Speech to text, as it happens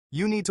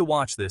You need to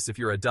watch this if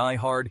you're a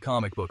die-hard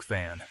comic book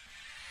fan.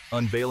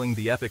 Unveiling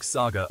the epic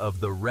saga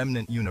of the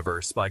Remnant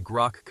universe by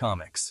Grok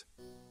Comics.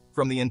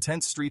 From the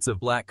intense streets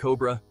of Black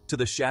Cobra to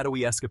the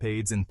shadowy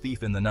escapades in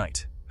Thief in the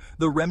Night,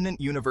 the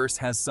Remnant universe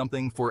has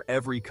something for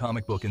every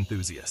comic book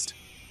enthusiast.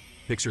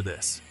 Picture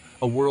this,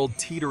 a world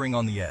teetering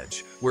on the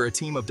edge, where a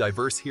team of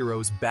diverse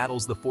heroes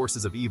battles the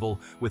forces of evil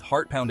with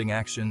heart-pounding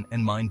action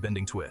and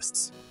mind-bending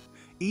twists.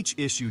 Each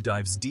issue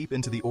dives deep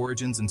into the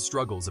origins and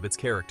struggles of its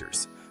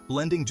characters,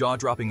 blending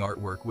jaw-dropping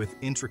artwork with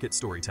intricate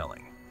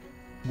storytelling.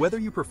 Whether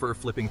you prefer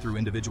flipping through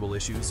individual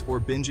issues or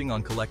binging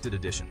on collected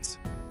editions,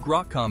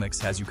 Grok Comics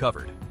has you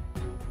covered.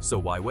 So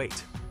why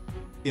wait?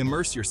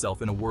 Immerse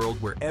yourself in a world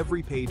where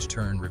every page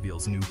turn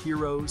reveals new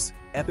heroes,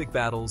 epic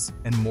battles,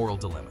 and moral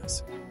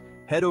dilemmas.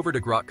 Head over to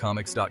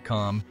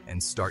grokcomics.com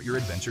and start your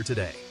adventure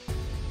today.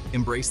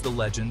 Embrace the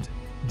legend,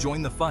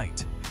 join the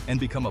fight, and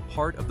become a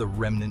part of the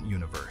Remnant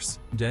universe.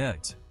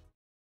 Dead.